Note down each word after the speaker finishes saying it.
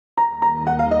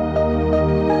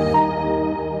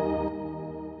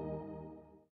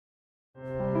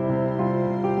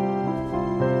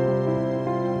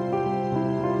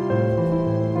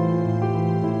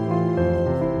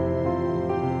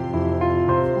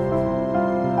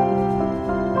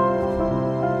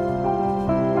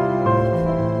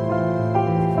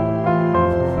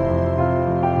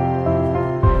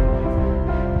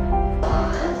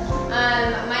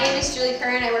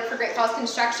Falls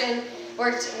Construction.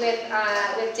 Worked with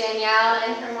Danielle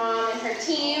and her mom and her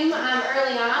team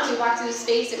early on. We walked through the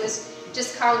space, it was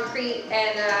just concrete,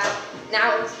 and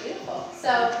now it looks beautiful.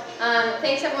 So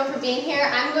thanks everyone for being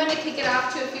here. I'm going to kick it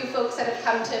off to a few folks that have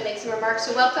come to make some remarks.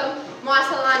 So welcome Muah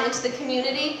Salon into the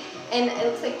community, and it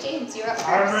looks like James, you're up first.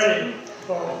 I'm ready.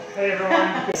 Well, hey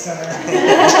everyone, good center.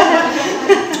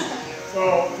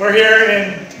 So we're here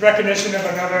in recognition of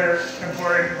another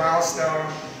important milestone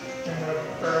in the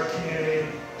Berwick community.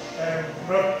 And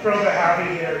we're thrilled to have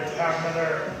you here, to have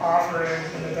another offering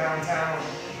in the downtown.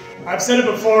 I've said it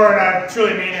before, and I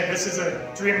truly mean it. This is a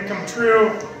dream come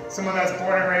true. Someone that's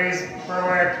born and raised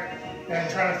Berwick, and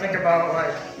trying to think about,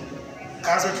 like,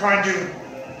 as we're trying to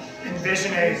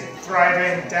envision a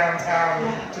thriving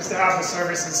downtown, just to have the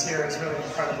services here is really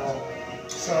incredible.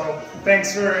 So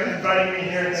thanks for inviting me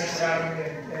here. Thanks for having me,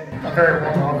 and a very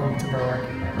warm welcome to Berwick.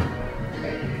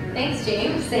 Thanks,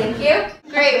 James. Thank you.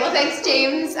 Great. Well, thanks,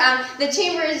 James. The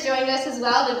chamber has joined us as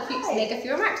well to make a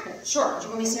few remarks. Sure. Do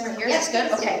you want me to sit right here? Yes, Is this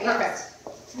good? Okay, perfect.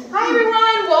 Hi,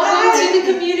 everyone. Welcome to the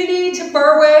community, to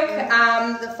Berwick,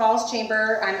 the Falls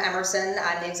Chamber. I'm Emerson.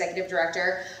 I'm the executive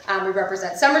director. We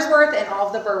represent Somersworth and all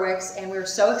of the Berwicks, and we're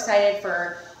so excited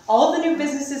for all of the new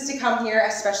businesses to come here,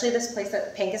 especially this place.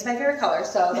 That pink is my favorite color,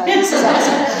 so this is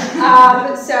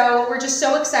awesome. So we're just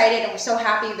so excited, and we're so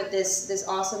happy that this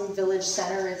awesome village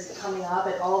center is coming up,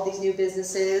 and all of these new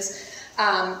businesses.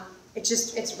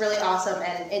 It's really awesome,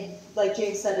 and it, like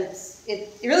James said, it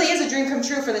really is a dream come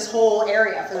true for this whole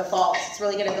area, for the Falls. It's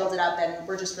really going to build it up, and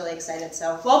we're just really excited.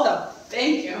 So welcome.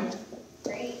 Thank you.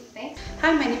 Great, thanks.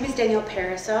 Hi, my name is Danielle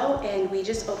Pariseau, and we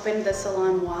just opened the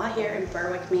Salon Muah here in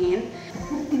Berwick, Maine.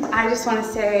 I just want to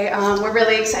say we're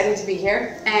really excited to be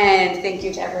here, and thank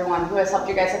you to everyone who has helped.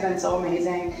 You guys have been so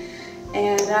amazing,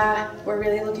 and we're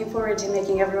really looking forward to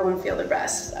making everyone feel their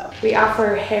best. So we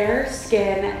offer hair,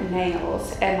 skin,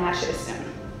 nails, and lashes soon.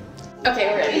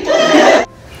 Okay, we're ready.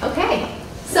 Okay,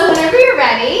 so whenever you're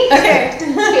ready, Okay.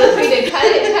 feel free to cut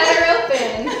her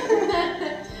open.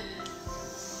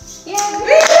 Yay!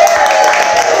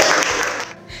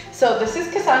 So this is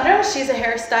Cassandra, she's a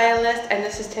hairstylist, and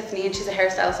this is Tiffany, and she's a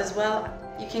hairstylist as well.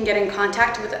 You can get in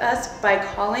contact with us by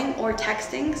calling or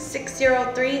texting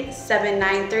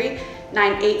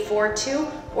 603-793-9842,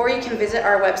 or you can visit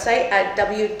our website at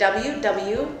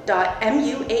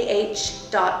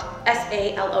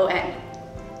www.muah.salon.